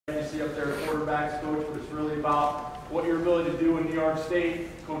see up there at quarterbacks coach, but it's really about what your ability to do in New York State.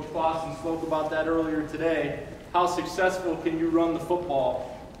 Coach Clausen spoke about that earlier today. How successful can you run the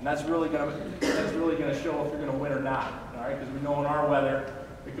football? And that's really going to show if you're going to win or not. All right, because we know in our weather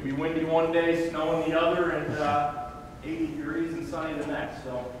it could be windy one day, snowing the other, and 80 degrees and sunny the next.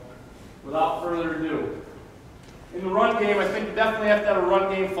 So, without further ado, in the run game, I think you definitely have to have a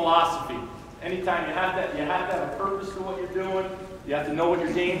run game philosophy. Anytime you have to have a purpose to what you're doing. You have to know what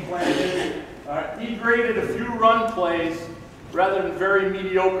your game plan is. All right, he graded a few run plays rather than very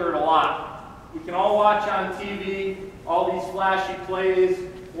mediocre at a lot. We can all watch on TV all these flashy plays,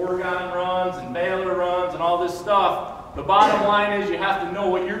 Oregon runs and Baylor runs and all this stuff. The bottom line is you have to know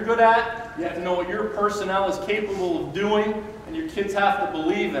what you're good at, you have to know what your personnel is capable of doing, and your kids have to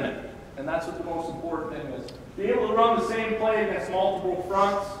believe in it. And that's what the most important thing is. Be able to run the same play against multiple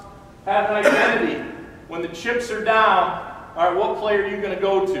fronts, have an identity. When the chips are down, all right, what play are you going to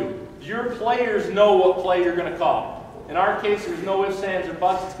go to? Your players know what play you're going to call. In our case, there's no ifs, ands, or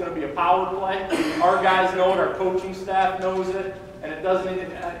buts. It's going to be a power play. Our guys know it. Our coaching staff knows it. And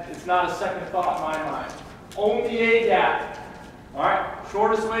it's not a second thought in my mind. Own the A gap. All right,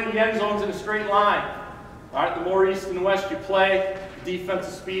 shortest way to the end zone's in a straight line. All right, the more east and west you play, the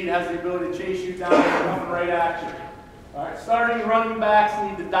defensive speed has the ability to chase you down and come right at you. All right, starting running backs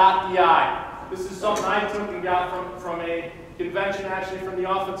need to dot the I. This is something I took and got from a convention, actually, from the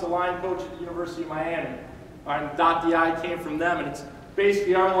offensive line coach at the University of Miami. All right, dot the I came from them, and it's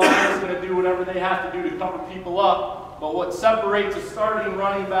basically our line is going to do whatever they have to do to cover people up. But what separates a starting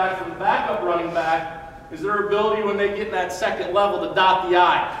running back from the backup running back is their ability when they get in that second level to dot the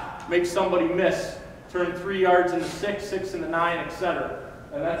I, make somebody miss, turn 3 yards into 6, 6 into 9, etc.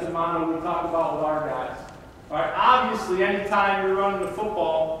 And that's a motto we talk about with our guys. All right, obviously, anytime you're running the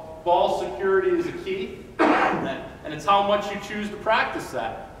football, ball security is a key, and it's how much you choose to practice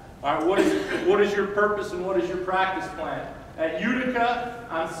that. All right, what is your purpose and what is your practice plan? At Utica,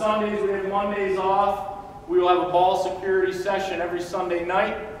 on Sundays, we have Mondays off. We will have a ball security session every Sunday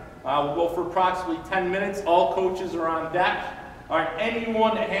night. We'll go for approximately 10 minutes. All coaches are on deck. All right,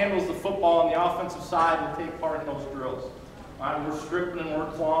 anyone that handles the football on the offensive side will take part in those drills. All right, we're stripping and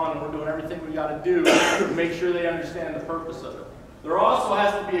we're clawing and we're doing everything we got to do to make sure they understand the purpose of it. There also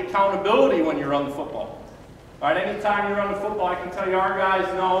has to be accountability when you run the football. All right, anytime you run the football, I can tell you our guys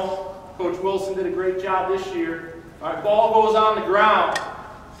know, Coach Wilson did a great job this year. All right, ball goes on the ground.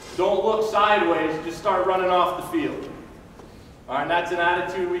 Don't look sideways, just start running off the field. All right, that's an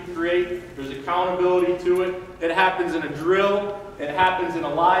attitude we create. There's accountability to it. It happens in a drill. It happens in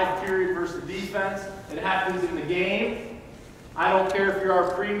a live period versus the defense. It happens in the game. I don't care if you're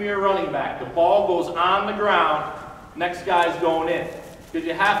our premier running back. The ball goes on the ground, next guy's going in. Because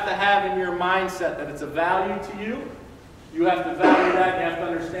you have to have in your mindset that it's a value to you. You have to value that, and you have to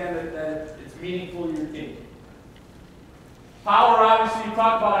understand that it's meaningful to your team. Power, obviously, you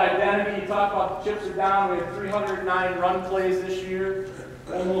talk about identity, you talk about the chips are down. We had 309 run plays this year.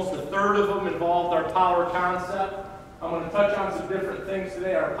 Almost a third of them involved our power concept. I'm going to touch on some different things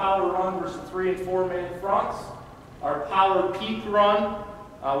today. Our power run versus 3 and 4 man fronts. Our power peak run,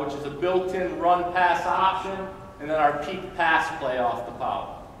 which is a built-in run pass option. And then our peak pass play off the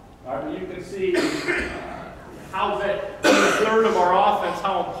power. All right, you can see how that a third of our offense,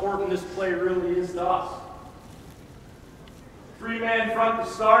 how important this play really is to us. 3-man front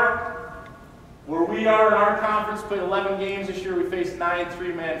to start. Where we are in our conference, played 11 games this year, we faced 9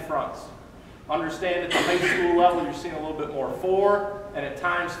 3-man fronts. Understand at the high school level, you're seeing a little bit more 4, and at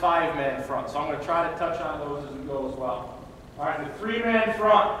times 5-man fronts. So I'm going to try to touch on those as we go as well. All right, the 3-man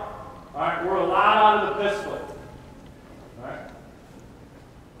front. All right, we're a lot out of the pistol. All right.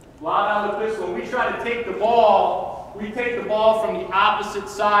 A lot out of the pistol. When we try to take the ball, we take the ball from the opposite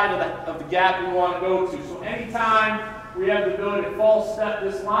side of the gap we want to go to. So anytime we have the ability to false step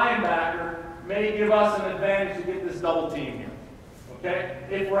this linebacker, may give us an advantage to get this double team here. Okay?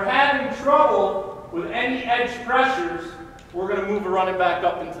 If we're having trouble with any edge pressures, we're going to move the running back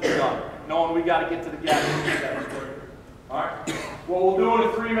up into the gun, knowing we got to get to the gap. All right. What we'll do in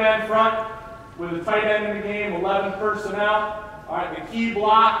a 3-man front with a tight end in the game, 11 personnel. All right. The key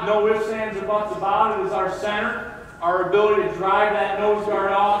block, no ifs, ands, or buts about it, is our center. Our ability to drive that nose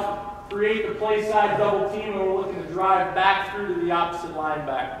guard off, create the play side double team, and we're looking to drive back through to the opposite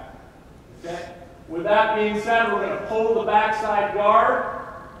linebacker. Okay. With that being said, we're going to pull the backside guard,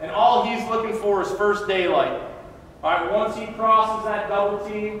 and all he's looking for is first daylight. All right, once he crosses that double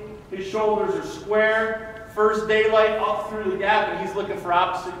team, his shoulders are square, first daylight up through the gap, and he's looking for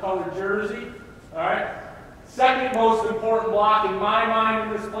opposite colored jersey. All right. Second most important block in my mind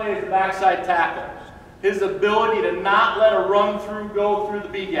in this play is the backside tackle. his ability to not let a run through go through the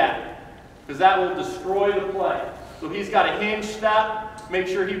B-gap, because that will destroy the play. So he's got a hinge step, make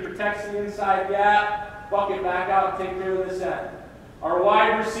sure he protects the inside gap, bucket back out, and take care of this end. Our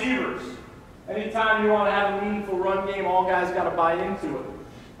wide receivers, anytime you want to have a meaningful run game, all guys got to buy into it.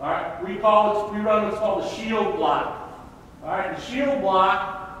 All right, we run what's called a shield block. All right, the shield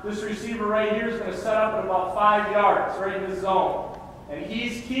block, this receiver right here is going to set up at about 5 yards, right in the zone. And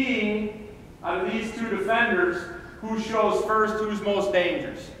he's keying out of these two defenders who shows first, who's most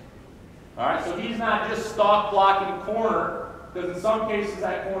dangerous. All right, so he's not just stalk blocking corner, because in some cases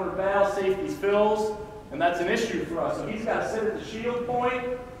that corner bails, safeties fills, and that's an issue for us. So he's got to sit at the shield point,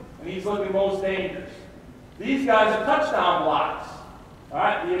 and he's looking most dangerous. These guys are touchdown blocks. All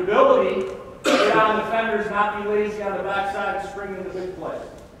right, the ability to get on defenders, not be lazy on the backside, and spring into big plays.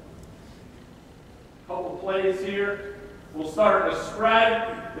 Couple plays here. We'll start a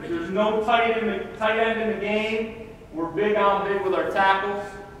spread. If there's no tight end in the game, we're big on big with our tackles.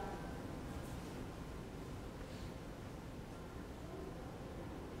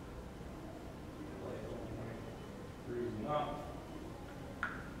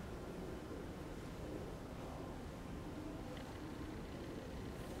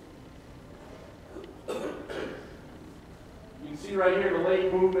 You can see right here the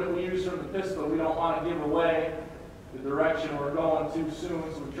late movement we use from the pistol. We don't want to give away the direction we're going too soon,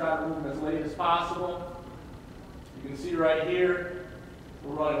 so we try to move them as late as possible. You can see right here,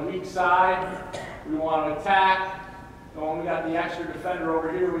 we're running weak side. We want to attack. And when we got the extra defender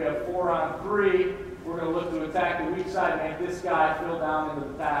over here, we have 4 on 3. We're going to look to attack the weak side and make this guy fill down into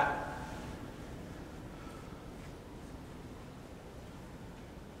the tackle.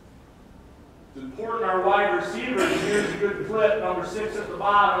 It's important our wide receivers, here's a good clip, number 6 at the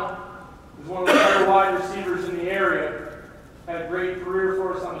bottom, is one of the better wide receivers in the area. Had a great career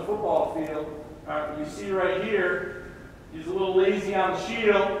for us on the football field. You see right here, he's a little lazy on the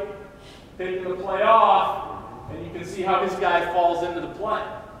shield, taking the play off, and you can see how this guy falls into the play.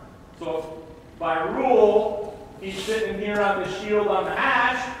 So by rule, he's sitting here on the shield on the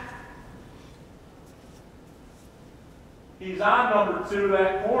hash. He's on number 2,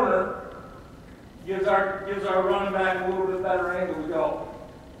 that corner. Gives our running back a little bit better angle to go.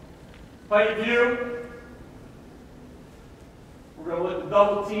 Tight view. We're going to let the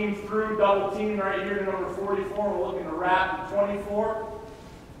double team through. Double team right here to number 44. We're looking to wrap the 24.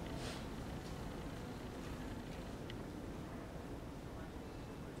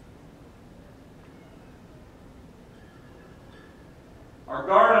 Our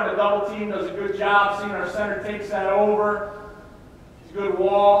guard on the double team does a good job. Seeing our center takes that over. It's a good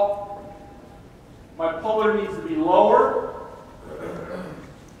wall. My puller needs to be lower.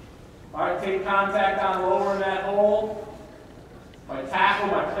 All right, take contact on lower in that hole. My tackle,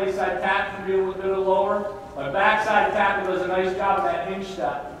 my play side tackle can be a little bit lower. My backside tackle does a nice job of that hinge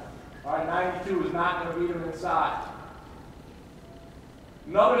step. All right, 92 is not going to beat him inside.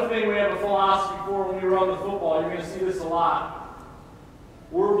 Another thing we have a philosophy for when we run the football, you're going to see this a lot.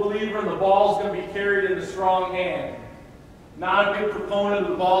 We're a believer in the ball's going to be carried in the strong hand. Not a big proponent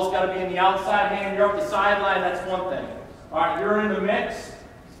of the ball's got to be in the outside hand. You're up the sideline, that's one thing. All right, you're in the mix.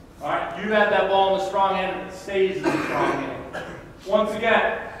 All right, you have that ball in the strong hand, and it stays in the strong hand. Once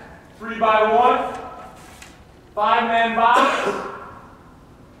again, 3 by 1, 5-man box.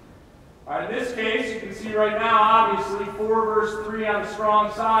 All right, in this case, you can see right now, obviously, 4 versus 3 on the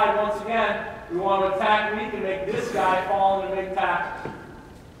strong side. Once again, we want to attack weak and make this guy fall into big tackle.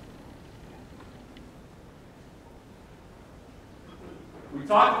 We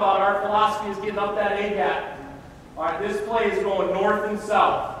talked about our philosophy is getting up that A-gap. All right, this play is going north and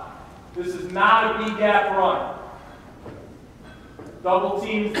south. This is not a B-gap run. Double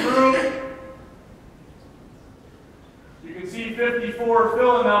team through. You can see 54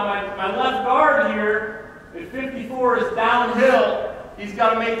 filling now. My left guard here, if 54 is downhill, he's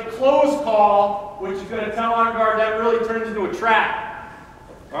got to make the close call, which is going to tell our guard that really turns into a trap.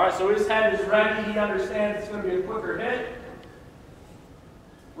 All right, so his head is ready. He understands it's going to be a quicker hit.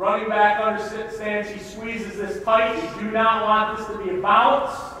 Running back understands he squeezes this tight. We do not want this to be a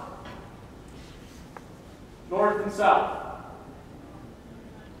bounce. North and south.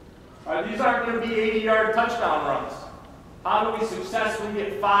 All right, these aren't going to be 80-yard touchdown runs. How do we successfully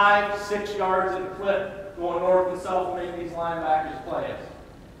get 5, 6 yards in a clip going north and south and making these linebackers plays?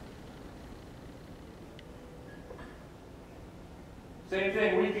 Same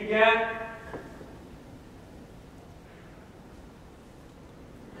thing, weak again.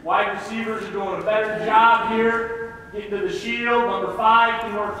 Wide receivers are doing a better job here. Getting to the shield. Number 5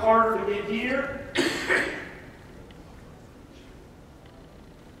 can work harder to get here.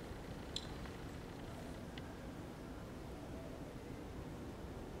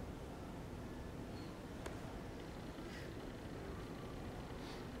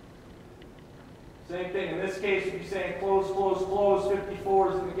 Same thing. In this case, if you're saying close, close, close, 54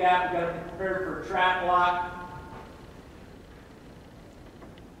 is in the gap, you've got to be prepared for a trap block.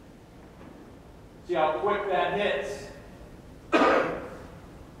 See how quick that hits.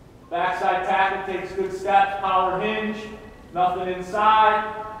 Backside tackle takes good steps, power hinge, nothing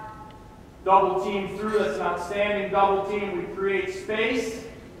inside. Double team through, that's an outstanding double team. We create space.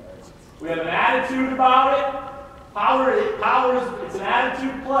 We have an attitude about it. Power it's an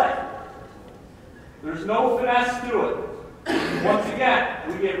attitude play. There's no finesse to it. Once again,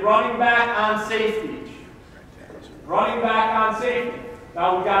 we get running back on safety. Running back on safety.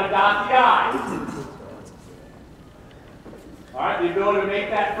 Now we've got to dot the I. All right, the ability to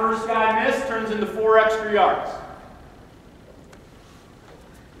make that first guy miss turns into 4 extra yards.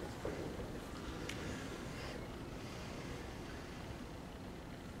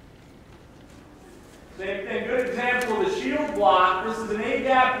 Same thing, good example of the shield block. This is an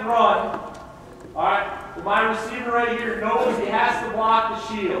A-gap run. All right, well, my receiver right here knows he has to block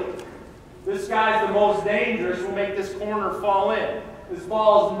the shield. This guy's the most dangerous. We'll make this corner fall in. This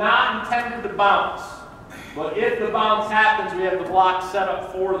ball is not intended to bounce. But if the bounce happens, we have the block set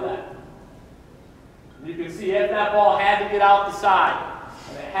up for that. And you can see if that ball had to get out the side,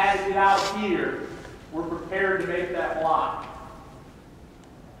 and it had to get out here, we're prepared to make that block.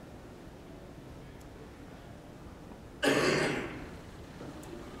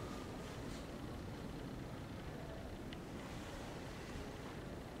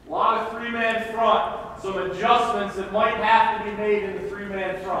 A lot of 3-man front. Some adjustments that might have to be made in the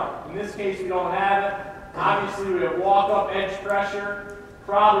 3-man front. In this case, we don't have it. Obviously, we have walk-up edge pressure.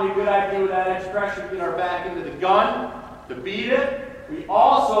 Probably a good idea with that edge pressure to get our back into the gun, to beat it. We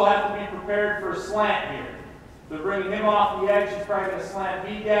also have to be prepared for a slant here. So bringing him off the edge, he's probably going to slant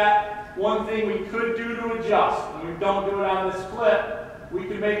B-gap. One thing we could do to adjust, and we don't do it on this clip, we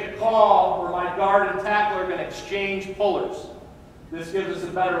could make a call where my guard and tackle are going to exchange pullers. This gives us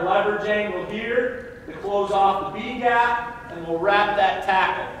a better leverage angle here to close off the B-gap, and we'll wrap that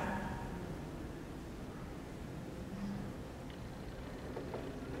tackle.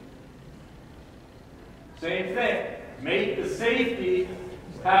 Same thing. Make the safety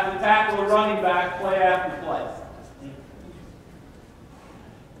have to tackle the running back play after play.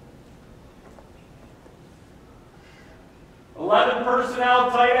 $11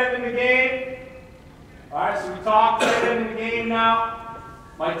 personnel, tight end in the game. All right, so we talked tight end in the game now.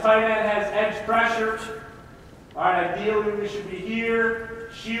 My tight end has edge pressure. All right, ideally we should be here.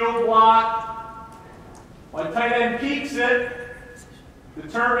 Shield block. My tight end peeks it.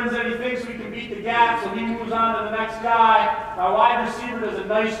 Determines that he thinks we can beat the gap, so he moves on to the next guy. My wide receiver does a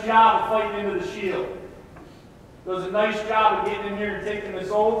nice job of fighting into the shield. Does a nice job of getting in here and taking this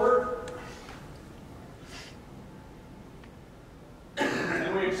over.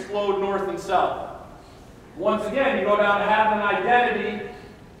 And we explode north and south. Once again, you go down to having an identity,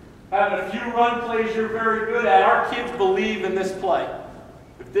 having a few run plays you're very good at. Our kids believe in this play.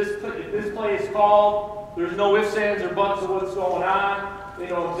 If this play is called, there's no ifs, ands, or buts of what's going on. They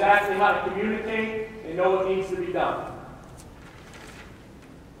know exactly how to communicate. They know what needs to be done.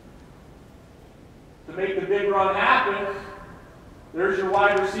 To make the big run happen, there's your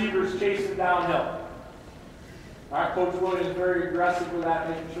wide receivers chasing downhill. All right, Coach Williams is very aggressive with that,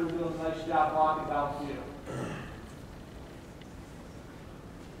 making sure we're doing a nice job blocking downfield.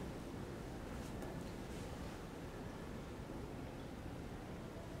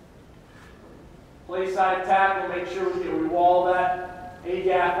 Play side tackle, make sure we wall that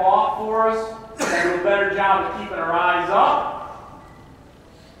A-gap off for us. Do a better job of keeping our eyes up.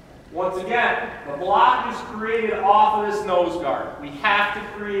 Once again, the block is created off of this nose guard. We have to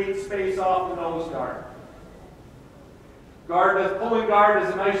create space off the nose guard. Pulling guard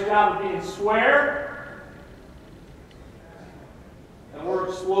does a nice job of being square. And we're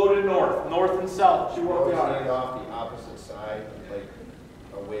exploded north and south. We're always hand off the opposite side, like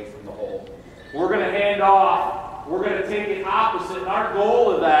away from the hole. We're going to hand off. We're going to take it opposite. And our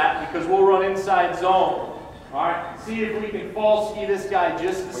goal of that, because we'll run inside zone. All right, see if we can false ski this guy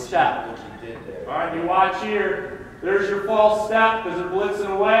just a step. Which you did there. All right, you watch here. There's your false step because they're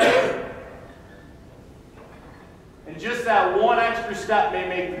blitzing away. And just that one extra step may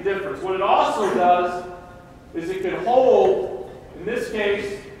make the difference. What it also does is it can hold, in this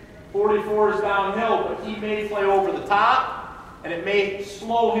case, 44 is downhill, but he may play over the top. And it may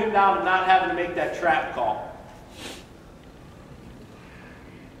slow him down to not having to make that trap call.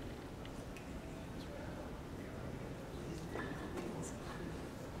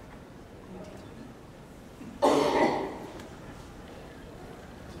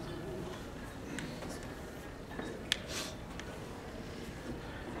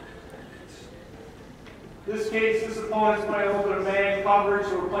 this case, this opponent's playing a little bit of man coverage,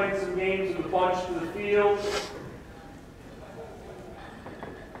 so we're playing some games with a bunch to the field.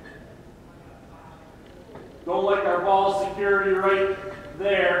 Don't like our ball security right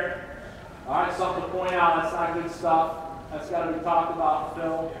there. All right, something to point out, that's not good stuff. That's got to be talked about in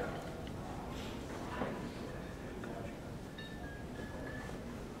film.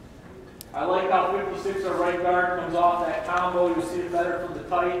 I like how 56, our right guard, comes off that combo. You'll see it better from the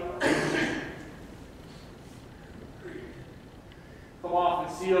tight. Come off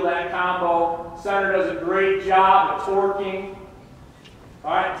and seal that combo. Center does a great job of torquing.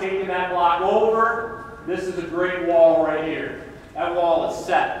 All right, taking that block over. This is a great wall right here. That wall is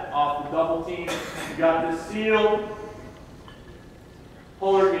set off the double team. You got this sealed.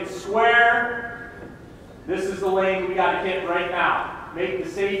 Puller gets square. This is the lane we got to hit right now. Make the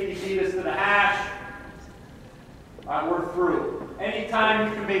safety beat us to the hash. All right, we're through. Anytime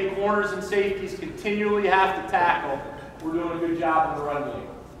you can make corners and safeties continually have to tackle, we're doing a good job in the run game.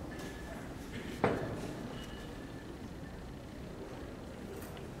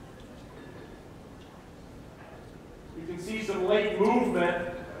 You can see some late movement.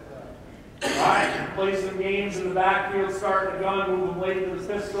 All right, play some games in the backfield, starting the gun, move them late to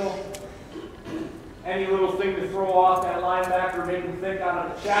the pistol. Any little thing to throw off that linebacker, make him think out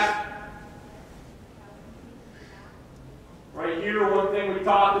of the check. Right here, one thing we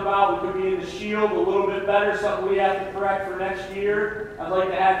talked about, we could be in the shield a little bit better, something we have to correct for next year. I'd like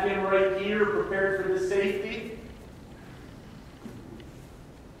to have him right here, prepared for this safety.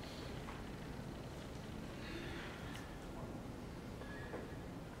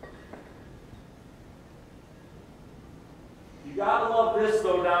 You gotta love this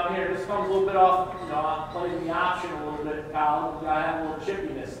though down here. This comes a little bit off, playing the option a little bit in college. You gotta have a little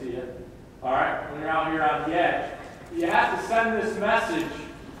chippiness to you. All right, when you're out here on the edge. You have to send this message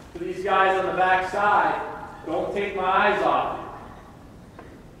to these guys on the back side. Don't take my eyes off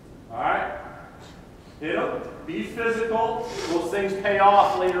you. All right? Hit them. Be physical. Those things pay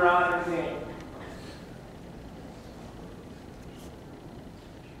off later on in the game.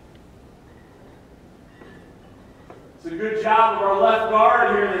 It's a good job of our left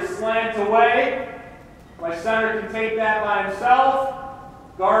guard here. They slant away. My center can take that by himself.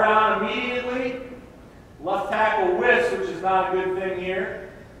 Guard on immediately. Left tackle whiffs, which is not a good thing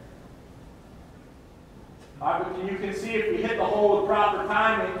here. But you can see if we hit the hole with proper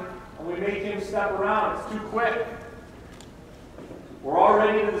timing and we make him step around, it's too quick. We're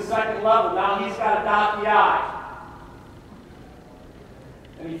already to the second level. Now he's got to dot the I.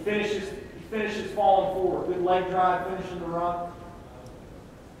 And he finishes falling forward. Good leg drive, finishing the run.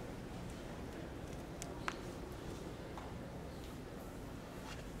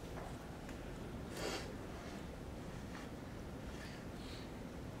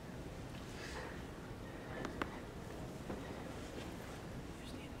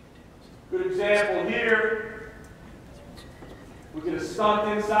 Good example here. We get a stunt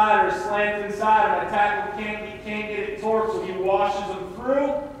inside or a slant inside, and my tackle can't get it torqued, so he washes them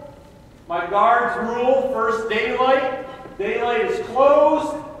through. My guard's rule, first daylight. Daylight is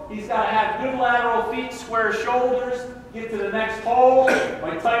closed. He's got to have good lateral feet, square shoulders, get to the next hole.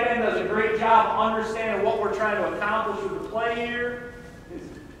 My tight end does a great job of understanding what we're trying to accomplish with the play here. He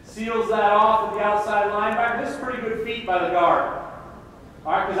seals that off with the outside linebacker. This is pretty good feet by the guard.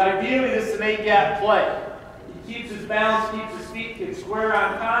 All right, because ideally this is an 8-gap play. He keeps his balance, keeps his feet, gets square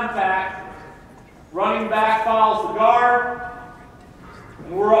on contact. Running back follows the guard,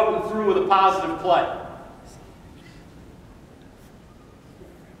 and we're up and through with a positive play.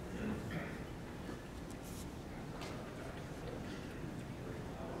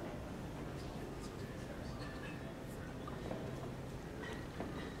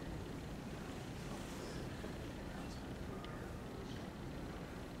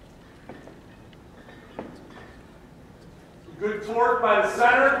 Good torque by the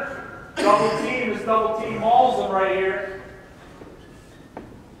center. Double team, this double team mauls them right here.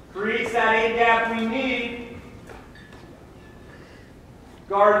 Creates that 8-gap we need.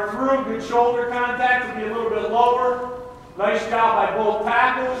 Guard through, good shoulder contact to be a little bit lower. Nice job by both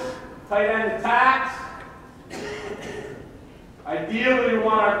tackles. Tight end attacks. Ideally, we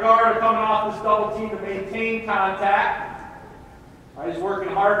want our guard coming off this double team to maintain contact. He's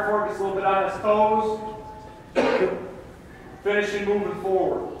working hard for it, gets a little bit on his toes. Finishing, moving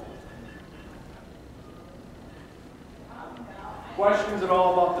forward. Questions at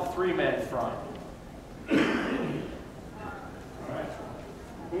all about the 3-man front? All right.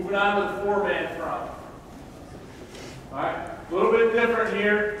 Moving on to the 4-man front. All right. A little bit different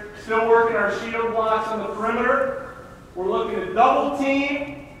here. Still working our shield blocks on the perimeter. We're looking to double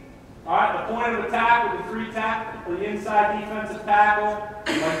team All right, the point of attack with the three tackle, or the inside defensive tackle,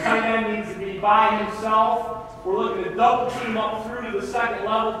 my tight end needs to be by himself. We're looking to double team up through to the second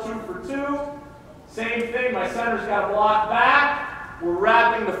level, 2 for 2. Same thing, my center's got to block back. We're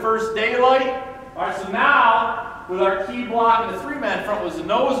wrapping the first daylight. All right, so now, with our key block in the 3-man front was the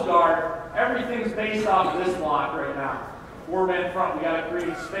nose guard, everything's based off of this block right now. 4-man front, we got to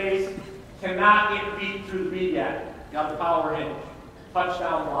create space. Cannot get beat through the B gap. Got the power hinge.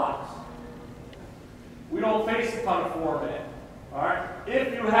 Touchdown blocks. We don't face a ton of 4-man. All right.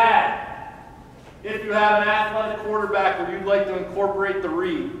 If you have an athletic quarterback where you'd like to incorporate the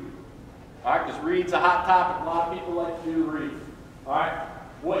read, all right, because read's a hot topic. A lot of people like to do the read. All right.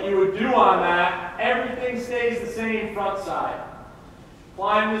 What you would do on that, everything stays the same front side.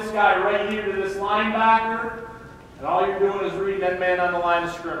 Climb this guy right here to this linebacker, and all you're doing is reading that man on the line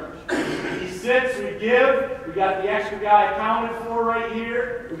of scrimmage. He sits, we give, we got the extra guy accounted for right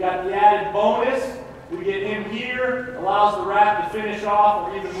here, we got the added bonus, we get him here, allows the wrap to finish off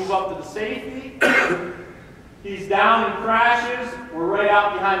or even move up to the safety. He's down and crashes, we're right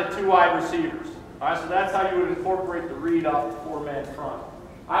out behind the 2 wide receivers. All right, so that's how you would incorporate the read off the 4-man front.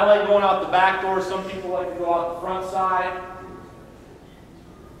 I like going out the back door, some people like to go out the front side.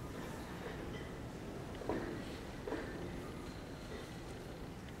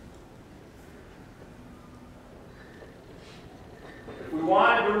 We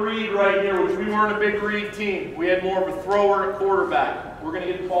wanted to read right here, which we weren't a big read team. We had more of a thrower at quarterback. We're going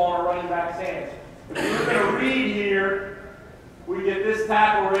to get the ball in our running back's hands. If we were going to read here, we get this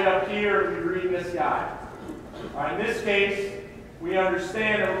tackle right up here and we read this guy. All right, in this case, we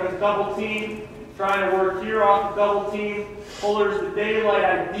understand that we're going to double team, trying to work here off the double team. Fuller's the daylight.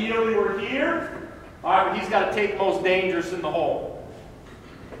 Ideally, we're here. All right, but he's got to take most dangerous in the hole.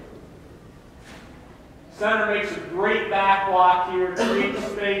 Center makes a great back block here, creates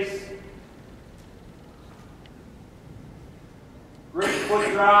space. Great foot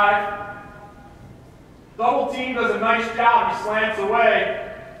drive. Double team does a nice job. He slants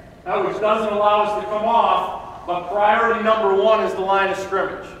away, which doesn't allow us to come off, but priority number 1 is the line of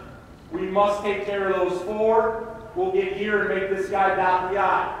scrimmage. We must take care of those 4. We'll get here and make this guy dot the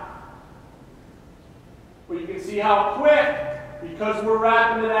I. But you can see how quick, because we're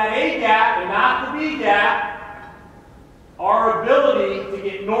wrapping to that A gap and not the B gap, our ability to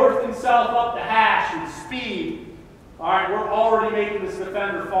get north and south up the hash with speed, all right, we're already making this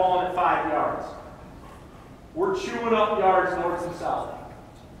defender fall in at 5 yards. We're chewing up yards north and south.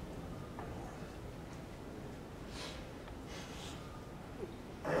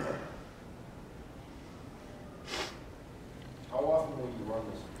 How often will you run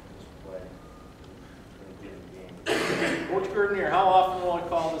this play in a given game? Coach Gerdnier, how often will I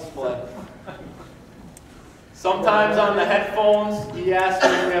call this play? Sometimes on the headphones, he asks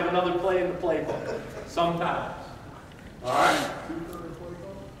me if we have another play in the playbook. Sometimes. All right?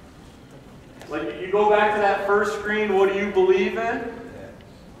 Like, you go back to that first screen, what do you believe in?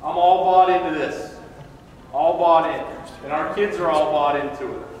 I'm all bought into this. All bought in. And our kids are all bought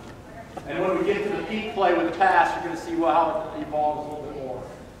into it. And when we get to the peak play with the pass, you're going to see how it evolves a little bit more.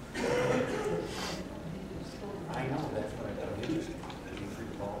 I know, that's what I got to use. You free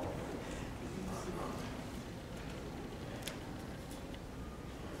the ball.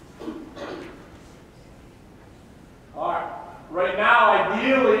 All right. Right now,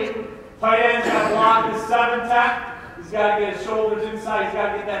 ideally, tight end's got to block his 7-tech. He's got to get his shoulders inside. He's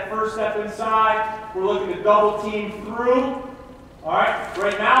got to get that first step inside. We're looking to double team through. All right.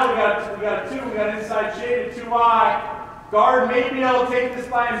 Right now, we got a 2. We got inside shaded 2I. Guard may be able to take this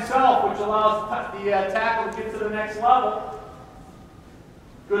by himself, which allows the tackle to get to the next level.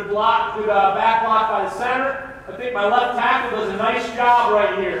 Good block, good back block by the center. I think my left tackle does a nice job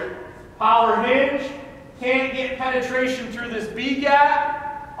right here. Power hinge. Can't get penetration through this B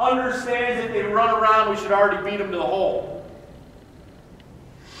gap. Understands if they run around, we should already beat them to the hole.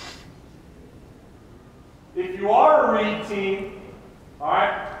 If you are a read team, all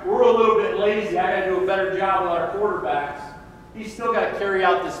right, we're a little bit lazy. I got to do a better job with our quarterbacks. He's still got to carry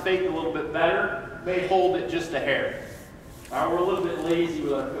out this fake a little bit better. May hold it just a hair. All right, we're a little bit lazy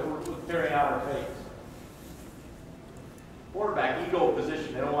with carrying out our fakes. Quarterback, ego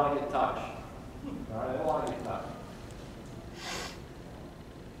position. They don't want to get touched. All right, they don't want to get touched.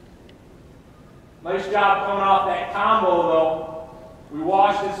 Nice job coming off that combo, though. We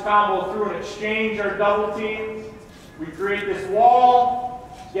wash this combo through and exchange our double teams. We create this wall,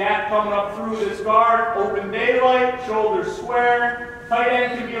 gap coming up through this guard, open daylight, shoulders square. Tight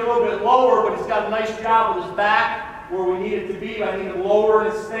end can be a little bit lower, but he's got a nice job with his back where we need it to be. I need him lower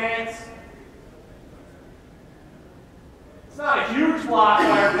in his stance. It's not a huge block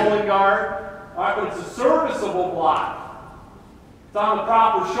by our pulling guard. All right, but it's a serviceable block. It's on the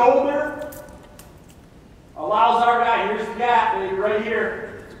proper shoulder. Allows our guy, here's the gap, baby, right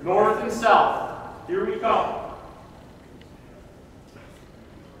here. North and south. Here we come.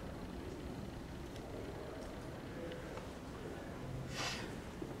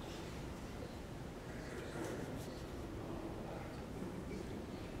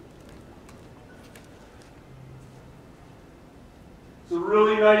 It's a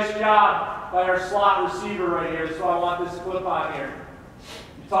really nice job by our slot receiver right here, so I want this clip on here.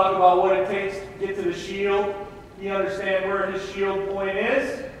 You talk about what it takes to get to the shield. You understand where his shield point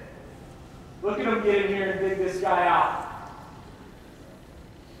is. Look at him get in here and dig this guy out.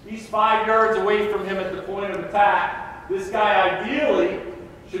 He's 5 yards away from him at the point of attack. This guy ideally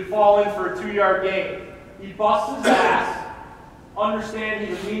should fall in for a 2-yard gain. He busts his ass, understand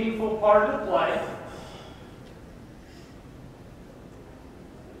he's a meaningful part of the play.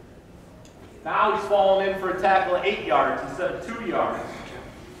 Now he's falling in for a tackle at 8 yards instead of 2 yards.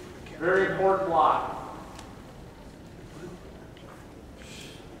 Very important block.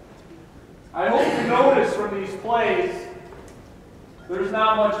 I hope you notice from these plays, there's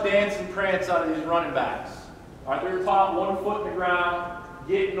not much dance and prance out of these running backs. All right, they're taught 1 foot in the ground,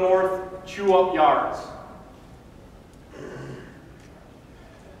 get north, chew up yards.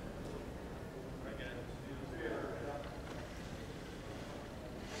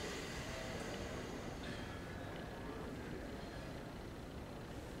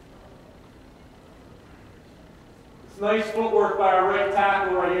 Nice footwork by our right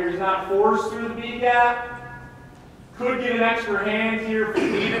tackle right here. He's not forced through the B gap. Could get an extra hand here if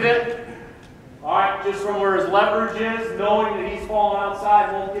he needed it. All right, just from where his leverage is, knowing that he's falling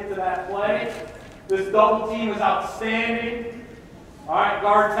outside, won't get to that play. This double team is outstanding. All right,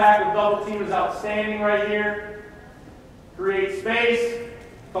 guard tackle double team is outstanding right here. Create space.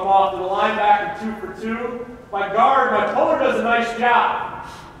 Come off to the linebacker 2 for 2. My guard, my puller does a nice job.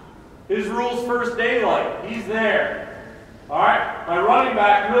 His rule's first daylight. He's there. All right, my running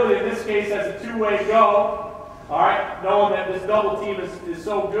back really in this case has a 2-way go. All right, knowing that this double team is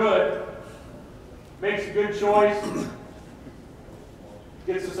so good. Makes a good choice.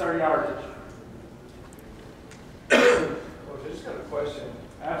 Gets us our yardage. Coach, I just got a question.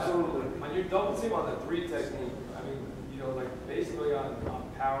 Absolutely. On your double team on the 3 technique, I mean, you know, like basically on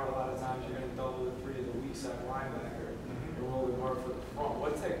power, a lot of times you're going to double the 3 as a weak side linebacker and roll it more for the front.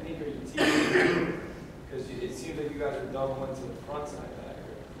 What technique are you teaching? Because it seems like you guys are doubling to the front side back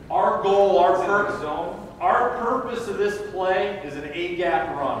here. Our goal, our purpose of this play is an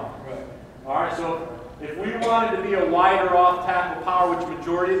A-gap run. Right. All right, so if we wanted to be a wider off tackle power, which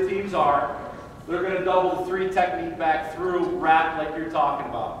majority of teams are, they're going to double the 3 technique back through, wrap like you're talking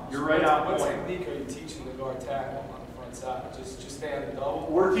about. You're right on point. What technique are you teaching the guard tackle on the front side? Just stay on the double?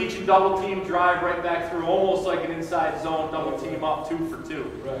 We're teaching double team drive right back through, almost like an inside zone, double team up 2 for 2.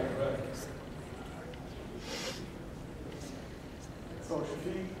 Right. So if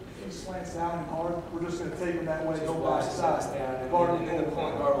he slants down and hard, we're just going to take him that way, go by by the side. And then the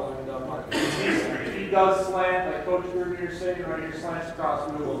point guard will end up on the If he does slant, like Coach Greer saying right here, slants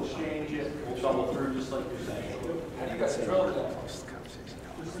across, we will exchange it, we'll double through just like you're saying. How do you guys drill that? Just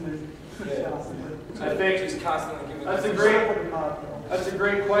in the, I think just constantly giving that's a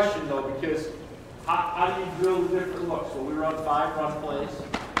great question though, because how do you drill the different looks? So we run 5 run plays.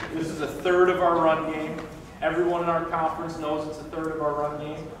 This is a third of our run game. Everyone in our conference knows it's a third of our run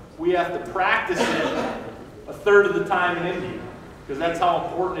game. We have to practice it a third of the time in Indy, because that's how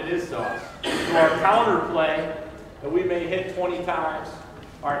important it is to us. So our counter play that we may hit 20 times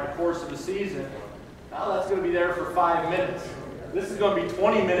in the course of the season, now that's going to be there for 5 minutes. This is going to be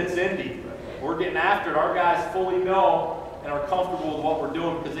 20 minutes Indy. We're getting after it. Our guys fully know and are comfortable with what we're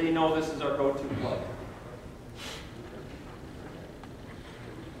doing because they know this is our go-to play.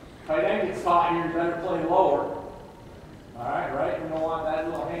 Tight end gets caught here, you better play lower. All right? You don't want that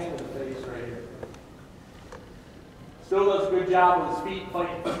little hand in the face right here. Still does a good job with his feet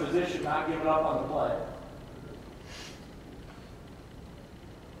fighting for position, not giving up on the play.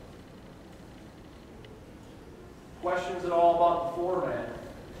 Questions at all about the format?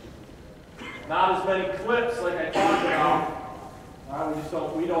 Not as many clips like I talked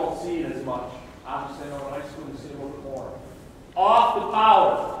about. We don't see it as much. Obviously, I know in high school we see it a little bit more. Off the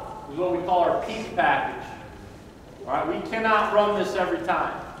power is what we call our peak package. All right, we cannot run this every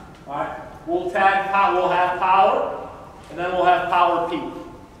time. All right, we'll have power, and then we'll have power peak.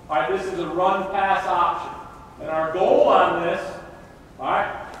 All right, this is a run pass option, and our goal on this, all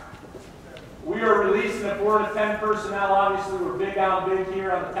right, we are releasing if we're in a 10 personnel. Obviously, we're big on big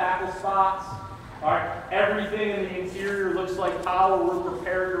here on the tackle spots. All right, everything in the interior looks like power. We're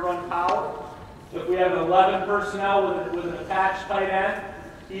prepared to run power. If we have 11 personnel with an attached tight end,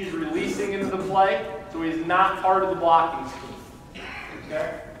 he's releasing into the play, so he's not part of the blocking scheme.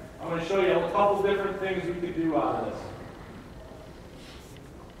 Okay? I'm going to show you a couple different things we could do out of this.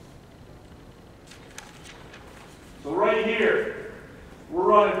 So right here, we're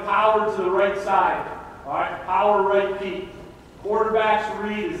running power to the right side. All right, power right peak. Quarterback's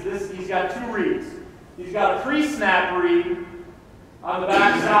read is this. He's got two reads. He's got a pre-snap read on the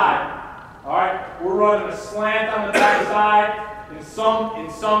back side. All right, we're running a slant on the back side. In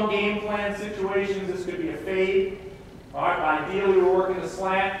some game plan situations, this could be a fade. All right, ideally we're working the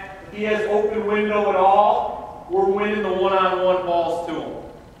slant. If he has open window at all, we're winning the one-on-one balls to him.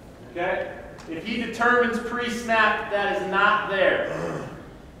 Okay? If he determines pre-snap that is not there,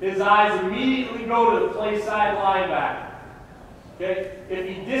 his eyes immediately go to the play side linebacker. Okay? If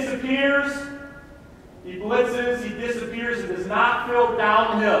he disappears, he blitzes, he disappears, it does not fill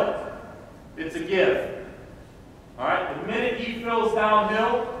downhill. It's a give. All right? The minute he fills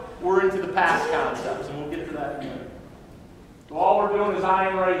downhill, we're into the pass concepts, and we'll get to that in a minute. So all we're doing is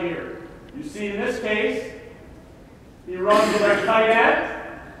eyeing right here. You see in this case, he runs with our tight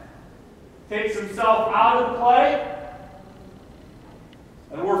end, takes himself out of the play,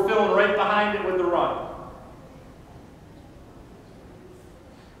 and we're filling right behind it with the run.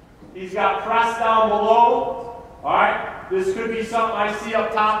 He's got press down below. All right, this could be something I see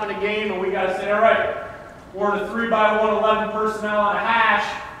up top in a game, and we got to say, all right, we're in a 3-by-1 11 personnel on a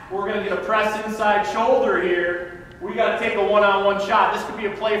hash. We're going to get a press inside shoulder here. We got to take a one-on-one shot. This could be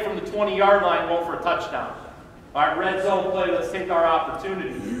a play from the 20-yard line going for a touchdown. All right, red zone play. Let's take our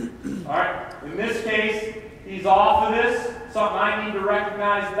opportunity. All right, in this case, he's off of this. Something I need to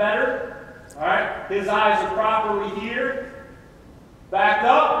recognize better. All right, his eyes are properly here. Back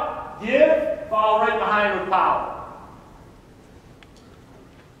up, give, fall right behind with power.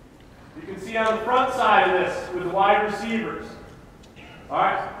 You can see on the front side of this with the wide receivers. All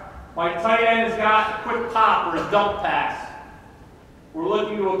right, my tight end has got a quick pop or a dump pass. We're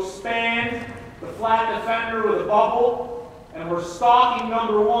looking to expand the flat defender with a bubble, and we're stalking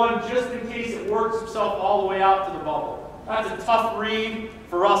number one just in case it works himself all the way out to the bubble. That's a tough read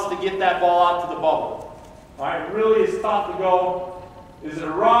for us to get that ball out to the bubble. All right, it really is tough to go. Is it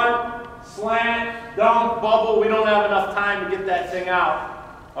a run, slant, dunk, bubble? We don't have enough time to get that thing out.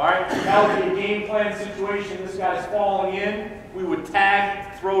 All right, that would be a game plan situation. This guy's falling in. We would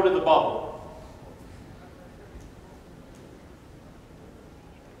tag, throw to the bubble.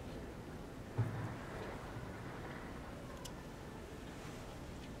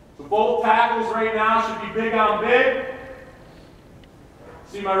 So both tackles right now should be big on big.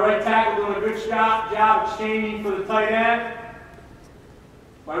 See my right tackle doing a good job exchanging for the tight end.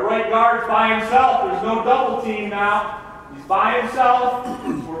 My right guard's by himself. There's no double team now. He's by himself.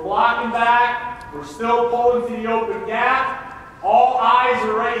 We're blocking back. We're still pulling to the open gap. All eyes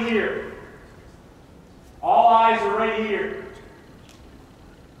are right here. All eyes are right here.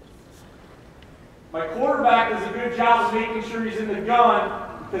 My quarterback does a good job of making sure he's in the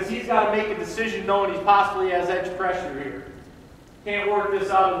gun because he's got to make a decision knowing he possibly has edge pressure here. Can't work this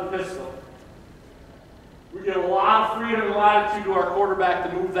out of the pistol. We get a lot of freedom and latitude to our quarterback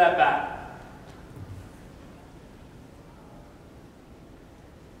to move that back.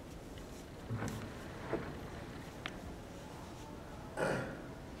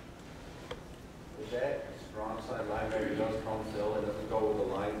 If that strong side linebacker does come still and doesn't go with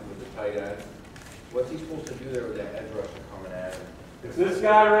the line with the tight end, what's he supposed to do there with that edge rusher coming at him? If this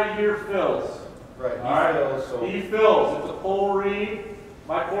guy right here fills, Right, fills, so he fills. It's a pull read.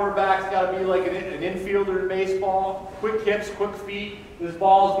 My quarterback's got to be like an infielder in baseball. Quick hips, quick feet. This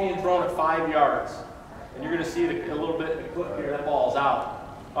ball's being thrown at 5 yards. And you're going to see it a little bit in the clip here. That ball's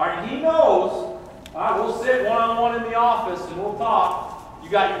out. All right, he knows. All right, we'll sit one-on-one in the office and we'll talk.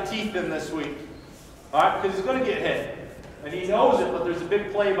 You got your teeth in this week. All right, because he's going to get hit. And he knows it, but there's a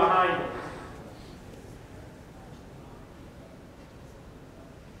big play behind it.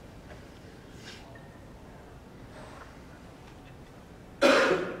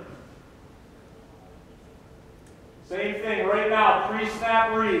 Same thing right now,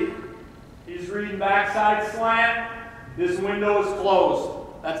 pre-snap read. He's reading backside slant. This window is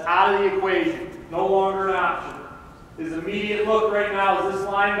closed. That's out of the equation. No longer an option. His immediate look right now is this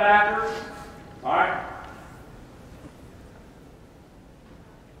linebacker. All right.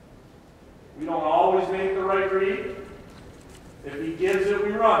 We don't always make the right read. If he gives it,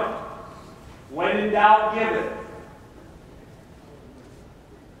 we run it. When in doubt, give it.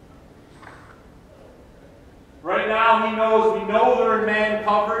 Right now, he knows we know they're in man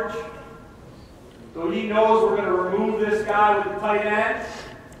coverage. So he knows we're going to remove this guy with the tight end,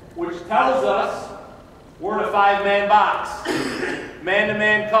 which tells us we're in a 5-man box.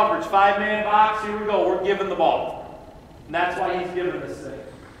 Man-to-man coverage, 5-man box, here we go, we're giving the ball. And that's why he's giving this thing.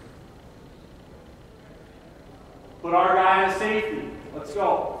 Put our guy in safety. Let's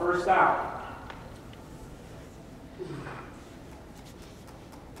go, first down.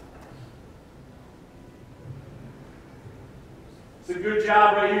 It's a good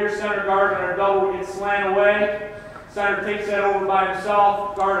job right here, center guard on our double. We get slant away. Center takes that over by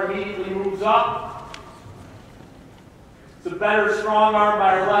himself. Guard immediately moves up. It's a better strong arm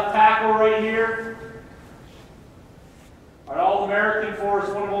by our left tackle right here. Our All-American for us,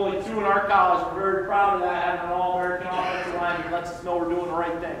 one of only 2 in our college. We're very proud of that, having an All-American offensive line. It lets us know we're doing the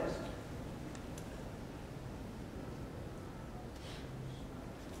right things.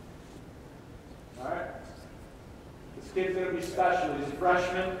 All right. This kid's going to be special. He's a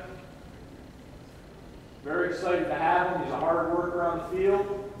freshman. Very excited to have him. He's a hard worker on the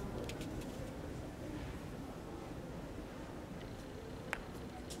field.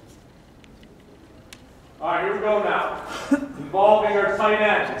 All right, here we go now. Involving our tight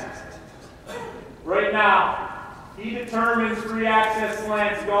end. Right now, he determines free access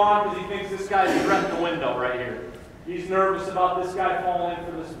slant's gone because he thinks this guy's threatening the window right here. He's nervous about this guy falling in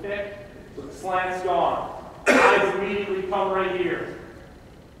for this pick, so the slant's gone. Eyes immediately come right here.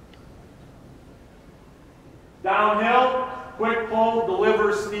 Downhill, quick pull,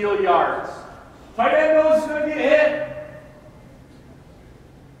 deliver, steal yards. Tight end knows he's going to get hit.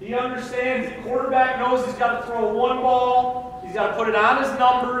 He understands, the quarterback knows he's got to throw one ball, he's got to put it on his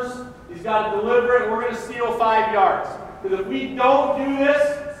numbers, he's got to deliver it, we're going to steal 5 yards. Because if we don't do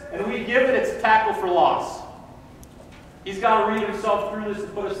this, and we give it, it's a tackle for loss. He's got to read himself through this to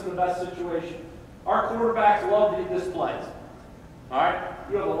put us in the best situation. Our quarterbacks love to get this plays. Alright?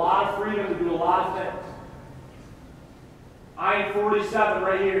 You have a lot of freedom to do a lot of things. Iron 47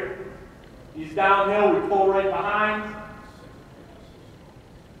 right here. He's downhill, we pull right behind.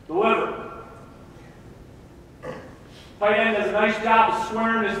 Deliver. Tight end does a nice job of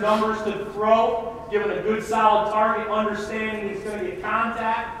squaring his numbers to the throw, giving a good solid target, understanding he's going to get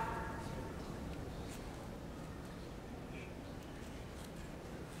contact.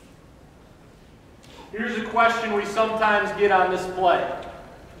 Here's a question we sometimes get on this play.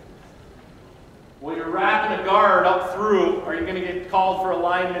 Well, you're wrapping a guard up through, are you going to get called for a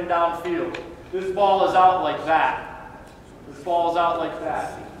lineman downfield? This ball is out like that. This ball is out like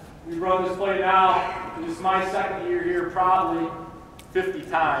that. We run this play now, this is my second year here, probably 50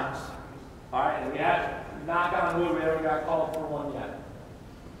 times. All right, and we have, knock on wood, we haven't got called for one yet.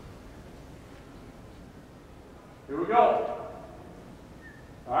 Here we go.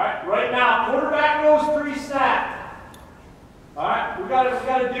 All right, right now, quarterback knows pre-snap. All right, we got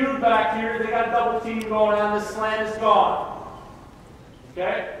a dude back here. They got a double team going on. This slant is gone.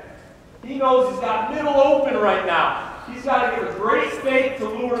 Okay? He knows he's got middle open right now. He's got to give a great fake to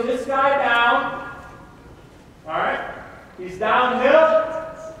lure this guy down. All right? He's downhill.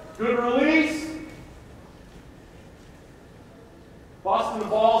 Good release. Busting the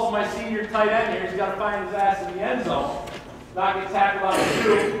balls of my senior tight end here. He's got to find his ass in the end zone. Not get tackled on the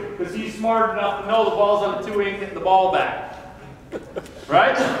 2, because he's smart enough to know the ball's on the 2, he ain't getting the ball back.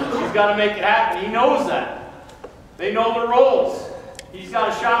 Right? He's got to make it happen. He knows that. They know the roles. He's got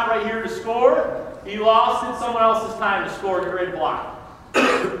a shot right here to score. He lost it. Someone else's time to score. Get ready to block.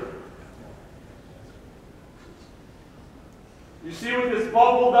 You see what this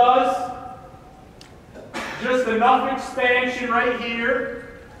bubble does? Just enough expansion right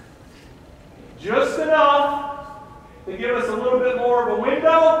here. Just enough to give us a little bit more of a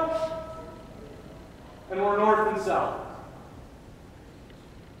window. And we're north and south.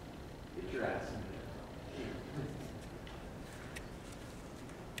 Get your ass in here.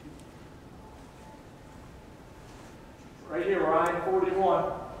 Right here, Ryan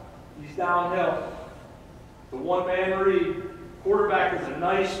 41. He's downhill. The one-man read. Quarterback does a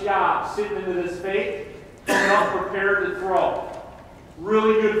nice job sitting into this fake, coming up prepared to throw.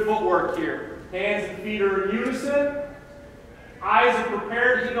 Really good footwork here. Hands and feet are in unison. Eyes are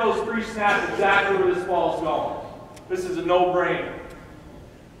prepared. He knows pre-snap exactly where this ball's going. This is a no-brainer.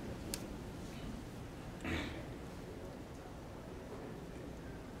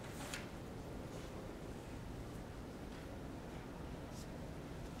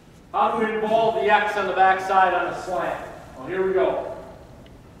 How do we involve the X on the backside on a slant? Well, here we go.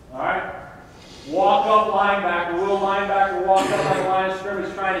 All right. Walk up linebacker. Will linebacker walk up on the line of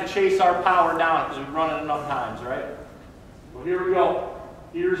scrimmage trying to chase our power down because we've run it enough times, right? Well, here we go.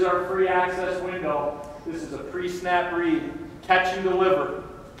 Here's our free access window. This is a pre-snap read. Catch and deliver.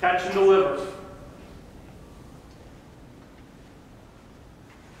 Catch and deliver.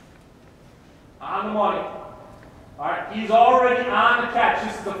 on the catch.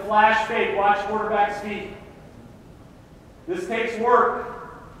 This is a flash fake. Watch quarterback's feet. This takes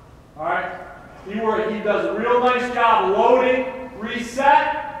work. All right? He does a real nice job loading,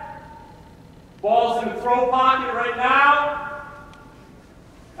 reset. Ball's in the throw pocket right now.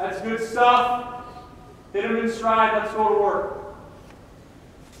 That's good stuff. Hit him in stride. Let's go to work.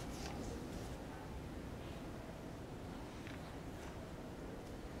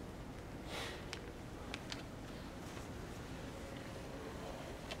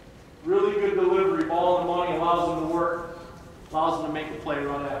 Really good delivery, ball and money, allows them to work, allows them to make a play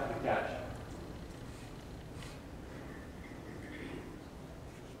run after the catch.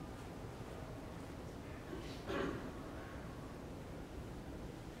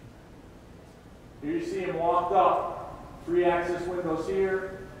 Here you see him walked up. 3 access windows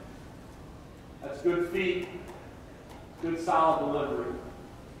here. That's good feet, good solid delivery.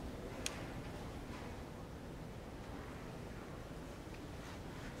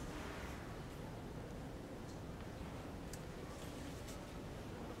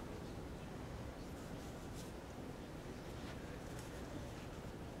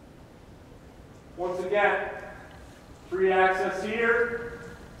 Once again, 3 access here,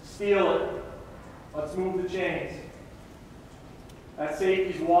 steal it. Let's move the chains. That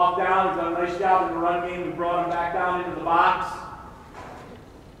safety's walked down. He's done a nice job in the run game. We brought him back down into the box.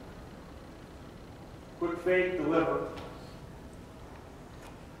 Quick fake, deliver.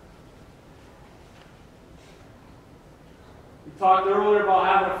 We talked earlier about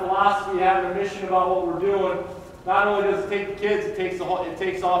having a philosophy, having a mission about what we're doing. Not only does it take the kids, it takes the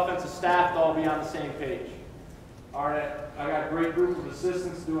offensive staff to all be on the same page. All right, I got a great group of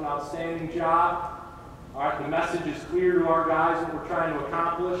assistants doing an outstanding job. All right, the message is clear to our guys what we're trying to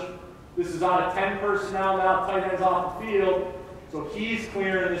accomplish. This is out of 10 personnel now, tight ends off the field. So he's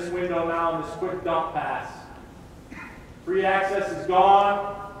clearing this window now in this quick dump pass. Free access is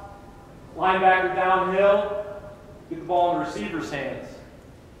gone. Linebacker downhill. Get the ball in the receiver's hands.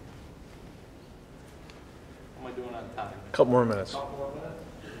 What am I doing on time? A couple more minutes. Couple more minutes.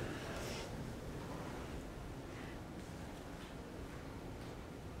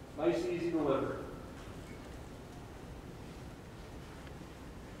 Nice, easy delivery.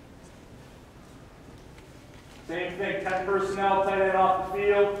 Same thing, 10 personnel, tight end off the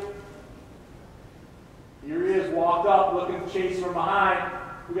field. Here he is, walked up, looking to chase from behind.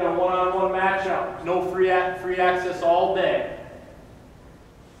 We got a one-on-one matchup. No free access all day.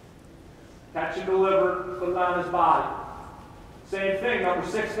 Catch and deliver, put it on his body. Same thing, number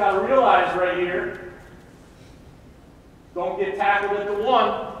 6 got to realize right here, don't get tackled at the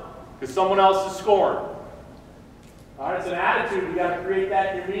 1 because someone else is scoring. All right, it's an attitude. You got to create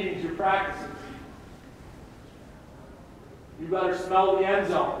that in your meetings, your practices. You better smell the end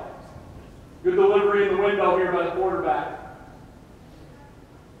zone. Good delivery in the window here by the quarterback.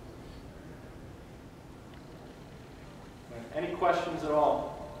 Any questions at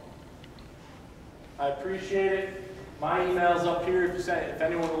all? I appreciate it. My email's up here. If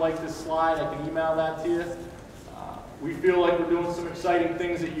anyone would like this slide, I can email that to you. We feel like we're doing some exciting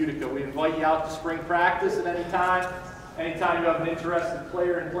things at Utica. We invite you out to spring practice at any time. Anytime you have an interested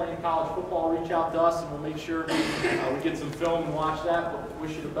player in playing college football, reach out to us and we'll make sure we get some film and watch that. But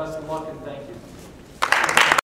wish you the best of luck and thank you.